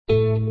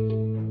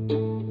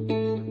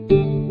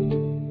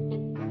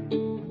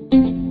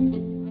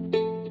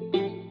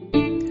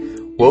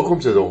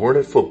Welcome to the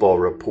Hornet Football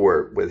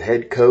Report with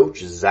head coach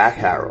Zach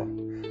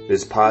Harrell.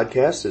 This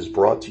podcast is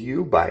brought to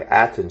you by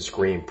Athens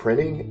Screen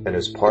Printing and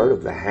is part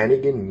of the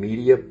Hannigan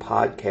Media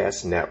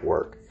Podcast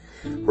Network.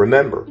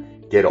 Remember,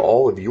 get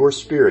all of your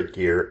spirit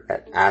gear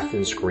at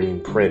Athens Screen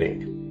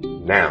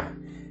Printing. Now,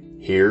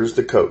 here's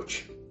the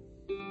coach.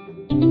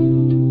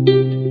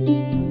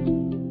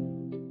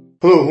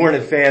 Hello,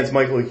 Hornet fans.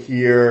 Michael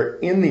here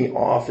in the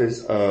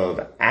office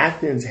of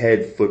Athens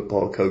head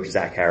football coach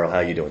Zach Harrell. How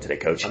are you doing today,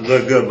 Coach? I'm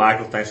doing good,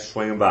 Michael. Thanks for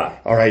swinging by.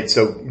 All right,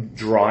 so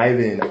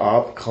driving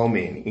up,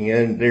 coming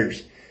in,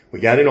 we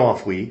got an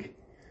off week,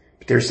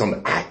 but there's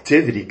some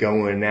activity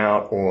going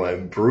out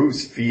on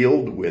Bruce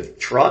Field with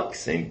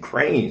trucks and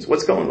cranes.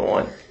 What's going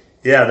on?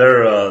 Yeah,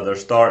 they're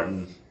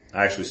starting.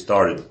 I actually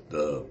started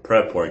the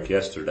prep work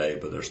yesterday,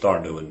 but they're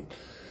starting to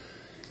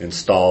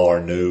install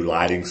our new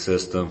lighting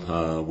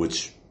system,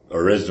 which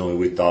originally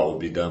we thought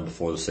would be done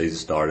before the season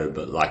started,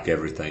 but like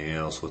everything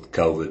else with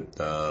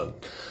COVID,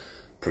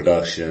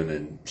 production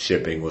and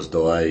shipping was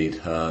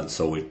delayed.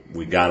 So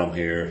we got them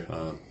here,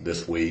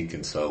 this week.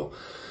 And so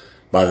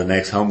by the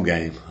next home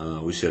game,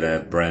 we should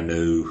have brand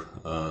new,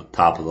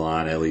 top of the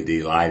line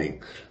LED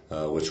lighting,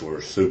 which we're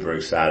super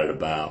excited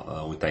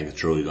about. We think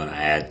it's really going to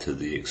add to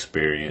the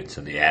experience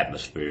and the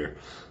atmosphere,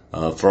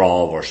 for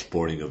all of our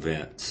sporting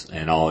events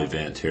and all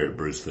events here at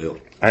Bruce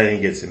Field. I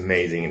think it's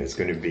amazing and it's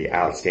going to be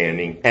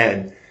outstanding.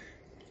 And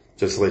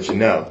just to let you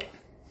know,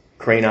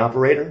 crane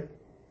operator,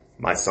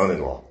 my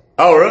son-in-law.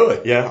 Oh,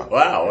 really? Yeah.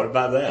 Wow. What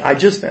about that? I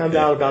just found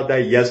out about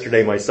that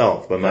yesterday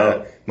myself, but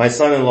my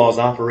son-in-law is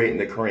operating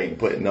the crane,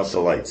 putting up the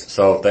lights.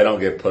 So if they don't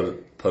get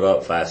put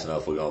up fast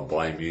enough, we're going to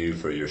blame you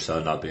for your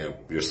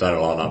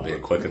son-in-law not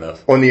being quick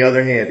enough. On the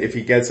other hand, if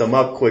he gets them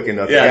up quick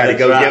enough, you got to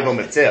go give him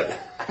a tip.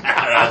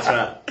 That's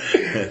right.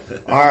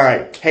 All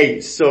right.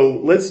 Hey, so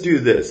let's do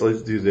this.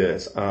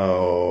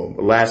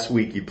 Last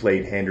week you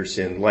played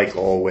Henderson, like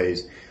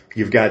always.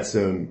 You've got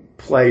some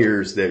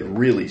players that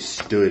really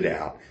stood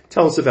out.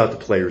 Tell us about the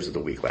players of the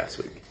week last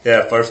week.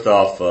 Yeah, first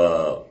off,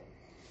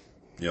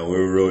 we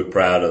were really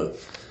proud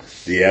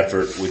of the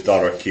effort. We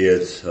thought our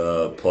kids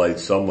played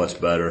so much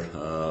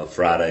better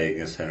Friday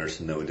against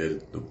Henderson than we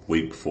did the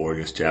week before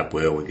against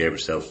Chapel. We gave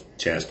ourselves a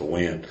chance to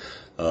win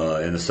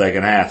in the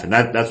second half, and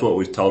that's what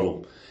we've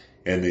told them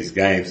in these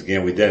games.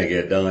 Again, we didn't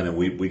get it done, and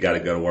we got to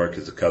go to work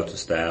as a coaching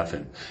staff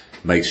and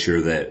make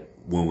sure that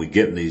when we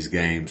get in these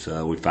games,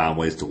 we find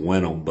ways to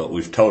win them. But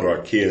we've told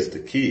our kids the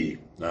key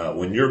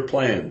when you're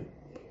playing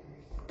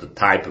the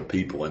type of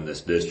people in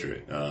this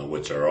district,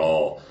 which are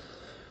all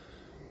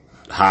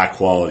high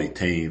quality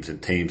teams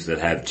and teams that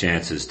have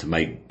chances to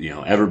make,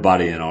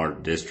 everybody in our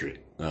district,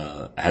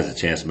 has a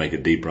chance to make a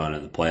deep run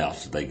in the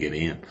playoffs if they get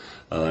in.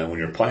 And when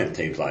you're playing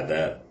teams like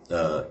that,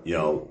 the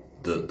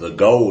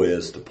goal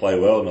is to play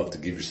well enough to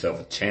give yourself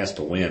a chance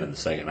to win in the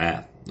second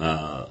half.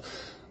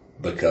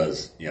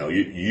 Because,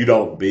 you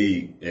don't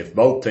beat, if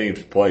both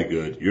teams play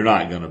good, you're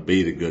not going to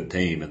beat a good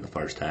team in the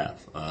first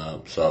half.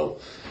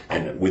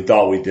 And we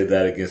thought we did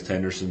that against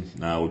Henderson.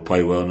 We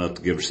played well enough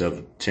to give ourselves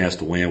a chance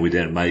to win. We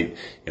didn't make,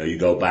 you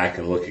go back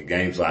and look at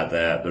games like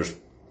that. There's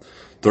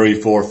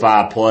 3, 4,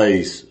 5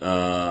 plays,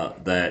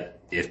 that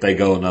if they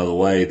go another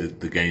way,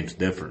 the game's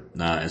different.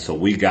 And so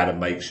we got to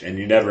make sure, and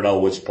you never know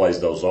which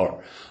plays those are.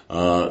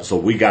 So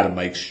we got to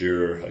make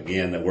sure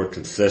again that we're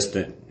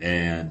consistent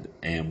and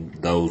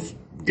those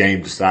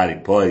game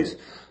deciding plays,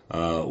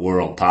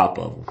 we're on top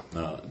of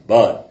them.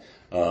 But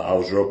I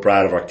was real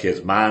proud of our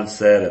kids'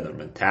 mindset and their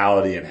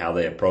mentality and how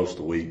they approached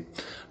the week.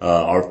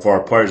 For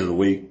our players of the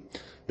week,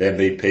 the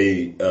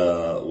MVP,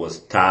 was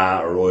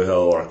Ty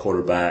Arroyo, our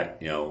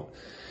quarterback.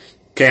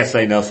 Can't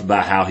say enough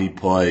about how he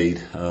played.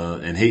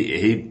 And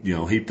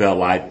he felt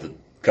like the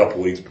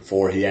couple weeks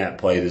before he hadn't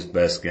played his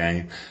best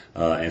game.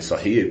 And so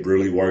he had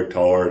really worked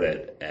hard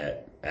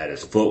at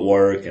his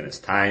footwork and his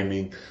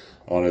timing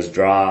on his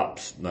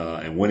drops,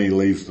 and when he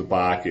leaves the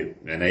pocket,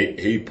 and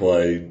he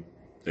played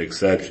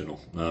exceptional.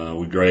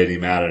 We graded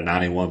him out at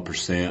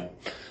 91%.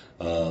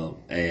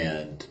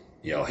 And,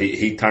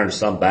 he turned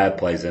some bad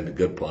plays into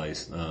good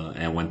plays.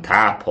 And when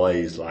Ty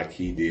plays like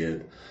he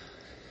did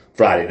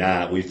Friday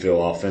night, we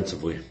feel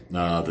offensively,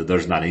 that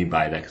there's not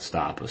anybody that can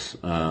stop us.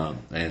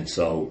 And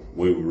so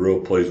we were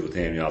real pleased with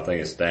him. I think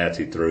his stats,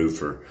 he threw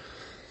for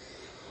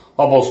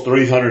almost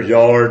 300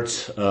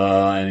 yards,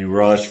 and he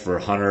rushed for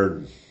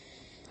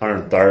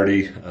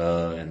 130,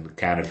 and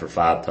accounted for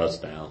 5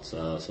 touchdowns.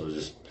 So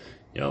just,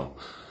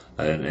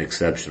 an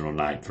exceptional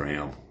night for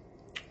him.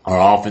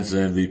 Our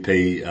offensive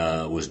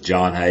MVP, was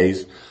John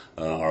Hayes,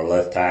 our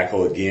left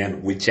tackle.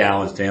 Again, we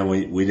challenged him.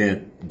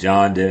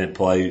 John didn't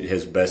play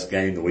his best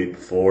game the week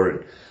before,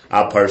 and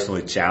I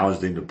personally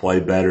challenged him to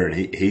play better, and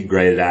he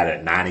graded out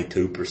at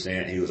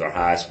 92%. He was our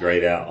highest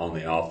grade out on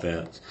the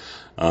offense,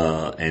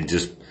 and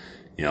just,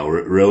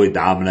 really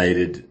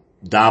dominated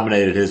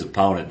his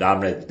opponent,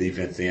 dominated the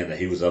defense end that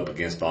he was up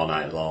against all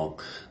night long.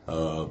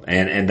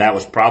 And that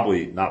was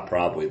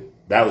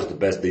that was the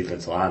best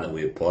defense line that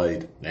we had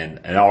played. And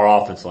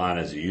our offense line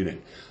as a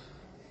unit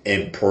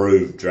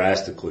improved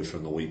drastically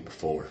from the week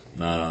before.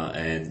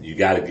 And you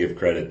got to give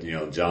credit,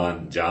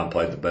 John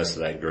played the best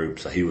of that group,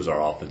 so he was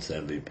our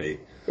offensive MVP.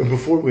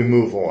 Before we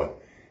move on,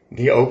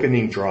 the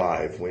opening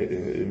drive,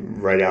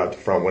 right out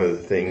front, one of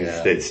the things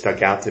that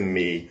stuck out to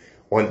me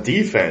on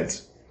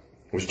defense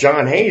was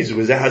John Hayes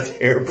was out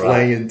there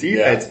playing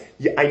defense.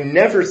 Yeah. I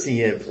never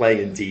see him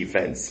playing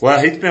defense. Well,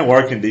 he's been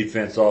working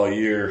defense all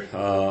year,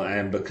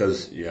 and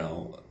because,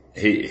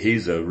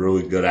 he's a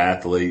really good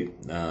athlete,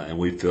 and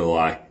we feel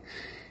like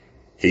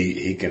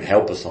he can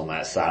help us on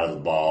that side of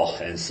the ball.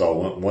 And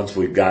so once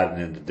we've gotten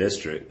into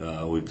district,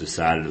 we've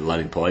decided to let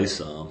him play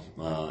some.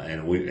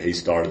 And he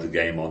started the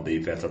game on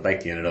defense. I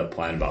think he ended up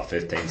playing about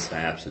 15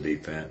 snaps of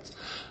defense.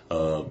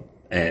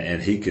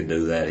 And he can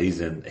do that.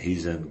 He's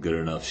in good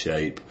enough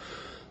shape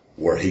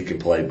where he can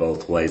play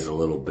both ways a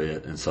little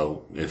bit. And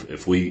so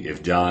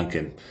if John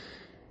can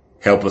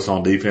help us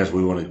on defense,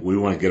 we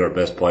want to get our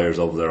best players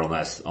over there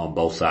on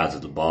both sides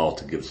of the ball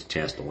to give us a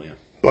chance to win.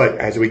 But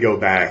as we go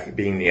back,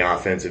 being the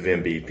offensive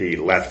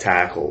MVP, left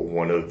tackle,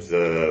 one of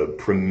the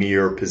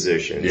premier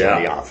positions in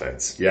the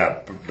offense.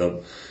 Yeah.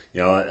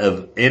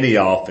 Of any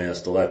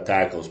offense, the left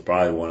tackle is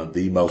probably one of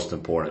the most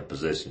important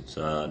positions.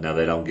 Now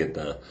they don't get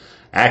the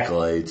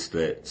accolades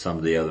that some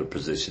of the other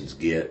positions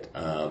get.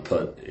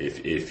 But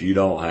if you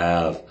don't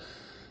have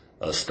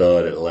a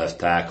stud at left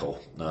tackle,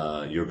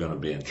 you're going to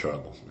be in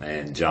trouble.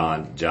 And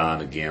John,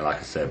 again, like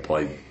I said,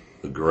 played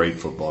a great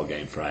football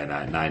game Friday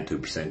night,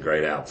 92%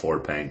 grade out,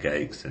 4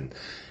 pancakes, and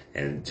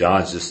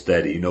John's just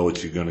steady. You know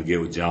what you're going to get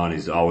with John.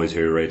 He's always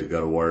here ready to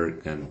go to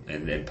work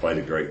and played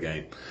a great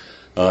game.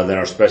 Then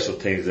our special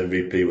teams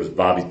MVP was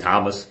Bobby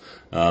Thomas.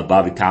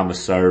 Bobby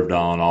Thomas served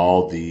on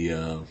all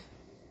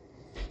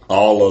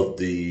of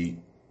the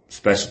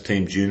special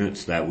teams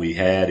units that we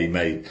had. He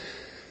made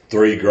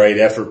 3 great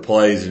effort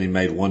plays and he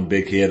made 1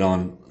 big hit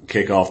on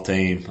kickoff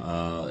team,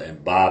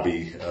 and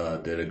Bobby,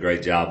 did a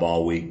great job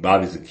all week.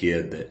 Bobby's a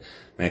kid that,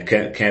 man,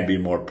 can't be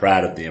more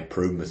proud of the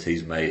improvements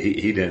he's made.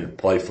 He didn't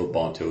play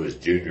football until his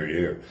junior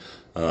year.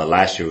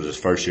 Last year was his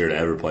first year to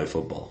ever play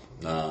football.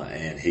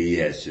 And he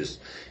has just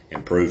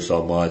improved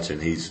so much,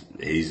 and he's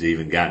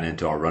even gotten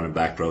into our running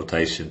back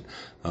rotation,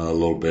 a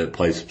little bit,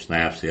 played some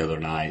snaps the other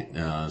night.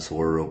 So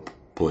we're real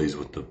pleased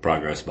with the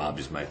progress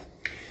Bobby's made.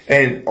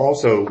 And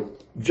also,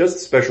 just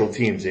special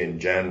teams in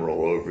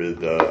general over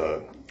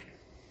the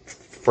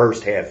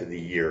first half of the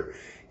year,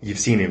 you've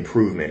seen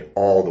improvement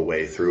all the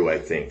way through, I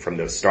think, from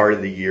the start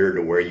of the year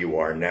to where you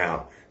are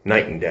now,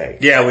 night and day.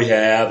 Yeah, we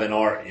have, and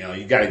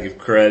you gotta give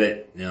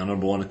credit,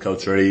 number 1 to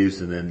Coach Reeves,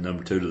 and then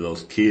number 2 to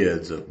those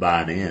kids of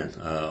buying in.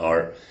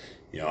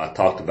 I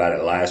talked about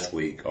it last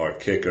week, our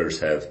kickers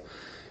have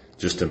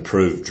just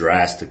improved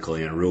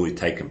drastically and really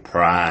taken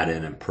pride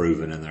in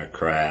improving in their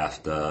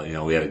craft.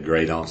 We had a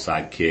great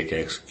onside kick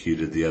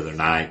executed the other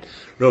night.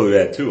 Really, we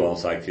had 2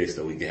 onside kicks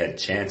that we had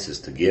chances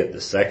to get. The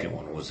second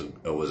one was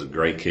a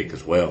great kick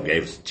as well,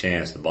 gave us a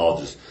chance. The ball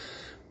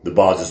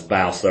just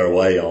bounced their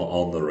way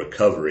on the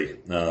recovery.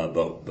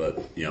 But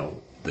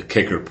the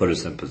kicker put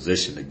us in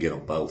position to get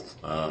them both.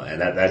 And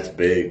that's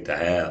big to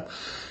have.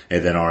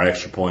 And then our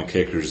extra point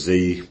kicker,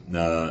 Z,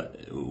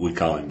 we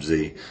call him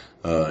Z.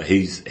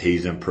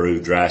 He's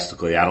improved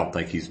drastically. I don't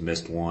think he's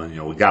missed one.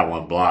 We got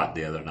 1 block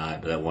the other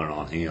night, but that wasn't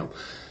on him.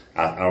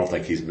 I don't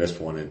think he's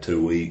missed one in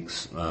 2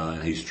 weeks.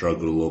 And he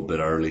struggled a little bit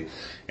early.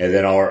 And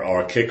then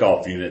our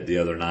kickoff unit the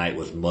other night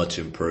was much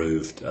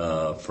improved,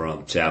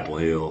 from Chapel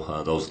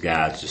Hill. Those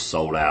guys just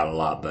sold out a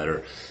lot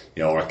better.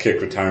 Our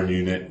kick return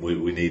unit,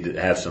 we need to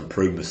have some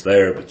improvements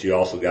there, but you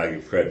also got to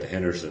give credit to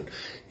Henderson.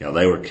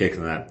 They were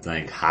kicking that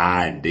thing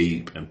high and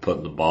deep and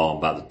putting the ball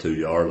about the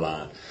 2-yard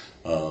line.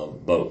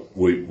 But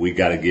we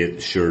got to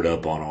get shored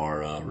up on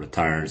our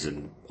returns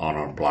and on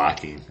our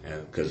blocking,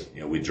 because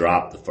we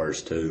dropped the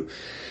first 2,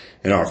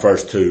 and our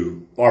first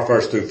two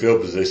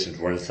field positions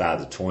were inside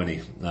the 20,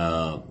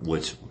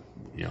 which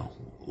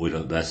we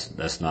don't.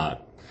 That's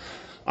not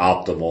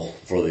optimal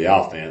for the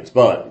offense.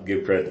 But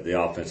give credit to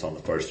the offense on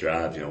the first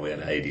drive. We had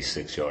an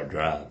 86-yard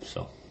drive.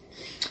 So,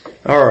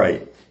 all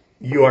right,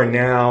 you are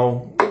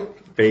now.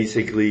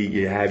 Basically,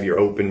 you have your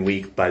open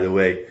week. By the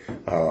way,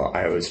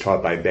 I was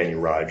taught by Benny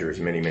Rogers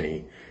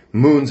many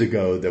moons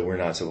ago that we're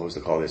not supposed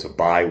to call this a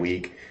bye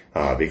week,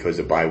 because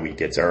the bye week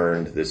gets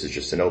earned. This is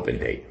just an open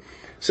date.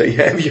 So you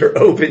have your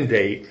open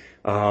date,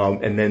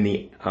 and then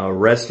the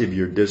rest of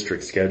your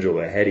district schedule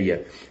ahead of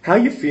you. How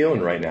you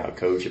feeling right now,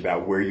 Coach,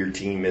 about where your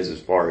team is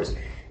as far as,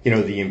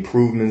 the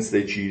improvements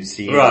that you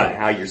see and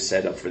how you're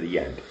set up for the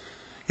end?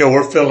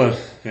 We're feeling,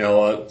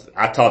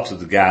 I talked to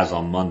the guys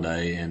on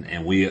Monday,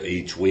 and we,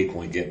 each week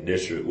when we get in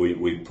district,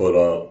 we put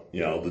up,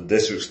 the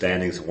district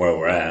standings and where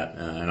we're at.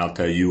 And I'll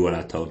tell you what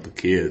I told the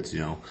kids,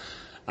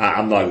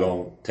 I'm not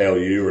going to tell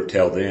you or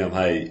tell them,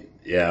 hey,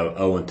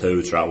 0-2,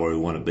 it's right where we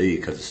want to be,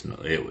 because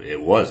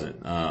it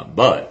wasn't.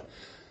 But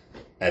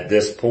at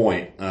this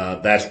point,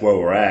 that's where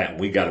we're at, and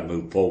we got to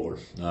move forward.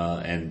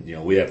 And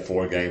we have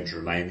 4 games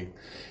remaining,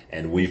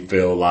 and we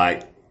feel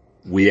like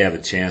we have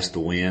a chance to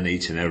win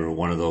each and every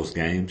one of those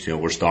games.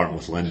 We're starting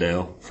with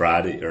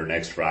Lindale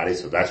next Friday.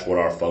 So that's what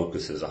our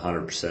focus is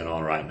 100%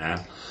 on right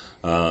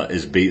now,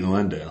 is beating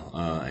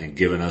Lindale, and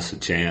giving us a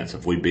chance.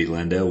 If we beat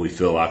Lindale, we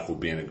feel like we'll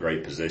be in a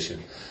great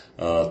position,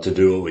 to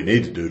do what we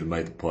need to do to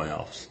make the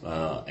playoffs.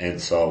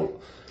 And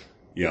so,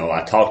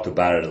 I talked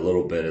about it a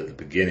little bit at the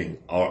beginning.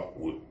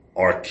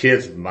 Our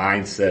kids'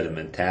 mindset and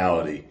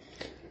mentality,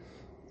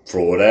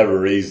 for whatever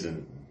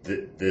reason,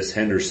 this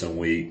Henderson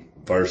week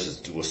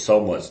versus was so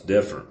much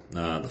different.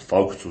 The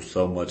focus was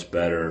so much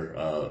better,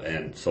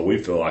 and so we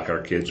feel like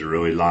our kids are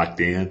really locked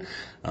in,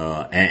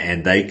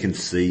 and they can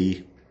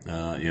see,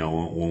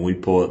 when we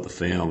pull up the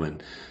film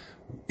and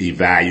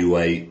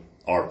evaluate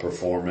our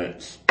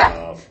performance,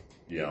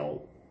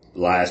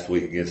 last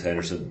week against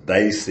Henderson,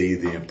 they see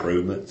the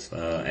improvements,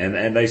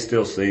 and they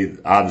still see,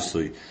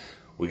 obviously,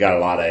 we got a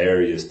lot of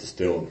areas to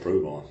still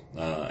improve on,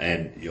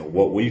 and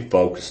what we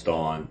focused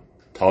on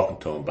talking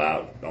to them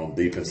about on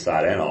defense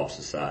side and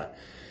offensive side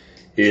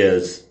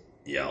is,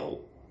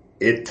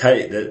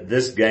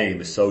 this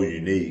game is so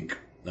unique,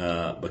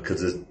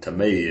 because to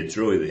me, it's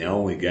really the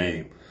only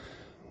game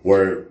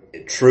where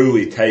it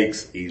truly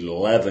takes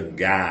 11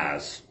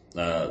 guys,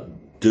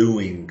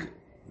 doing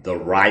the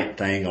right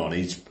thing on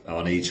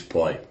each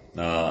play.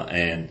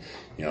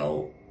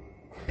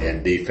 And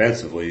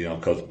defensively,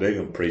 Coach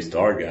Bigham preached to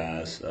our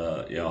guys,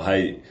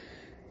 hey,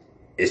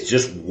 it's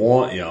just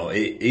one,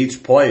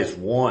 each play is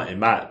one. It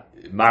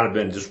might have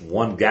been just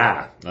one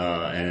guy,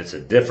 and it's a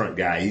different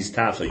guy each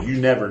time. So you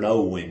never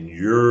know when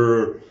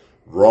your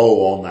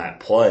role on that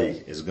play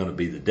is going to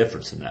be the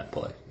difference in that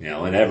play.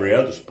 In every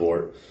other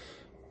sport,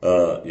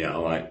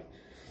 like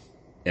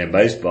in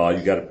baseball,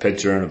 you got a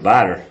pitcher and a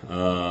batter,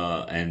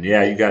 and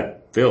you got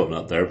fielding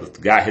up there, but if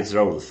the guy hits it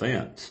over the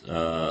fence,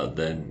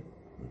 then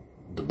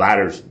the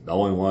batter's the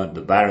only one,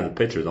 the batter and the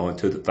pitcher are the only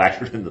two that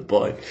factored in the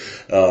play.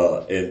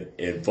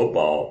 In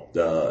football,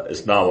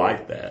 it's not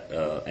like that.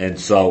 And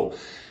so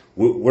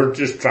we're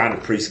just trying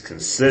to preach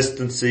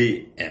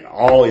consistency, and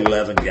all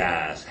 11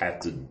 guys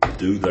have to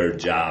do their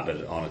job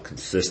on a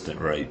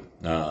consistent rate.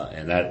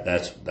 And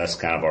that's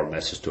kind of our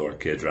message to our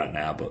kids right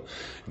now. But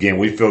again,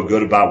 we feel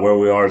good about where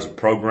we are as a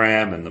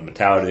program and the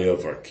mentality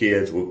of our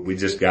kids. We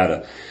just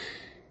gotta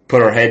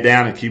put our head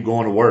down and keep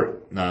going to work,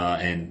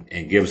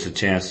 and give us a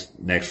chance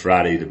next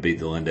Friday to beat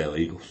the Lindale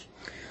Eagles.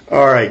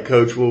 All right,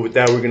 Coach. Well, with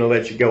that, we're going to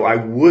let you go. I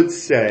would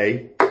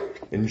say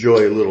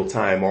enjoy a little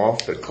time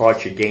off. I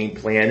caught you game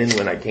planning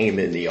when I came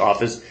in the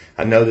office.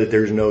 I know that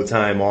there's no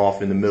time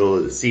off in the middle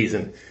of the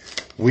season.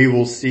 We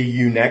will see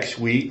you next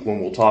week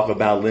when we'll talk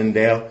about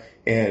Lindale,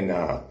 and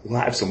we'll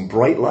have some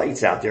bright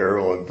lights out there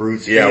on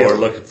Bruce Field. Yeah, we're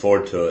looking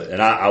forward to it.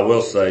 And I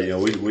will say,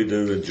 we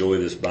do enjoy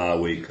this bye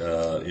week.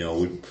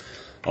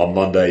 On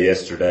Monday,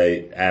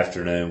 yesterday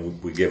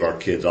afternoon, we give our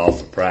kids off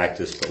for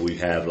practice, but we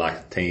have like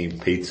a team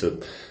pizza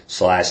 /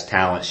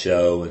 talent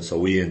show. And so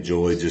we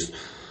enjoy just,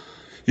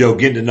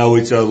 getting to know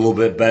each other a little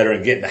bit better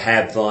and getting to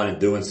have fun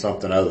and doing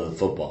something other than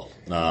football.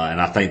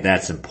 And I think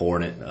that's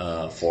important,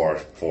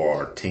 for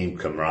our team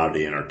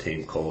camaraderie and our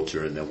team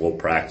culture. And then we'll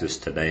practice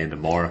today and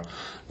tomorrow,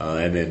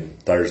 and then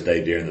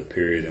Thursday during the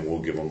period, and we'll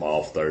give them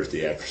off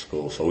Thursday after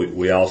school. So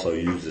we also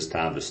use this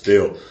time to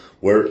still,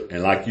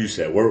 and like you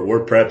said,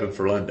 we're prepping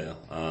for Lindale,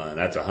 and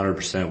that's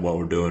 100% what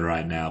we're doing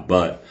right now.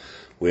 But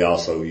we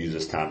also use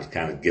this time to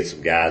kind of get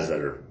some guys that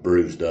are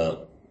bruised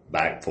up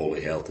back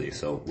fully healthy.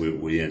 So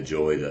we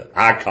enjoy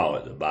I call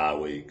it the bye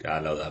week.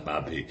 I know that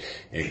might be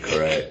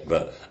incorrect,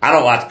 but I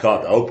don't like to call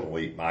it the open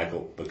week,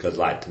 Michael, because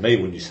to me,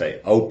 when you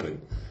say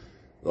open,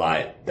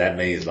 that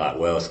means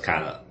well, it's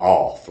kind of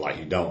off.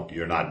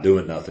 You're not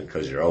doing nothing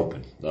because you're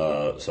open.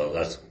 So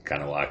that's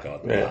kind of why I call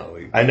it the bye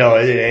week. I know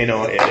it ain't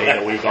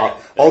a week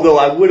off. Although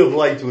I would have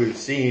liked to have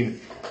seen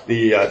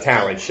the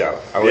talent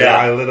show. I would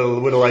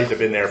have liked to have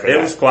been there for that.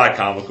 It was quite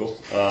comical.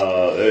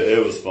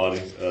 It was funny.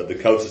 The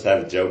coaches had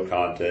a joke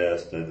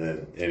contest, and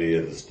then any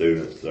of the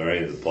students or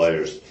any of the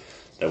players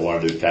that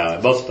want to do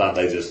talent, most of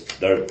the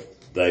time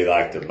they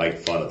like to make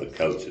fun of the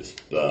coaches.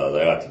 They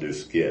like to do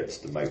skits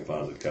to make fun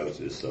of the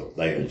coaches, so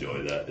they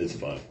enjoy that. It's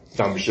fun.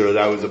 I'm sure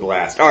that was a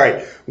blast. All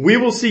right. We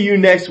will see you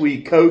next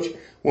week, Coach,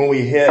 when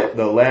we hit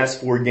the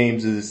last 4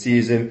 games of the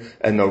season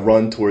and the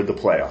run toward the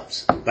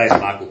playoffs. Thanks,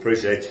 Michael.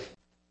 Appreciate you.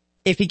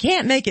 If you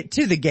can't make it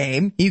to the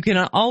game, you can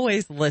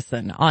always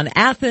listen on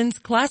Athens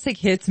Classic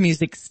Hits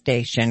music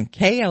station,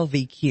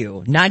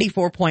 KLVQ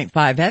 94.5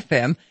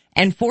 FM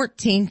and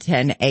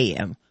 1410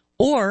 AM,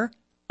 or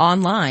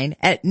online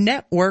at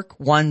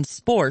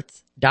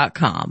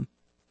networkonesports.com.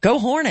 Go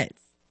Hornets!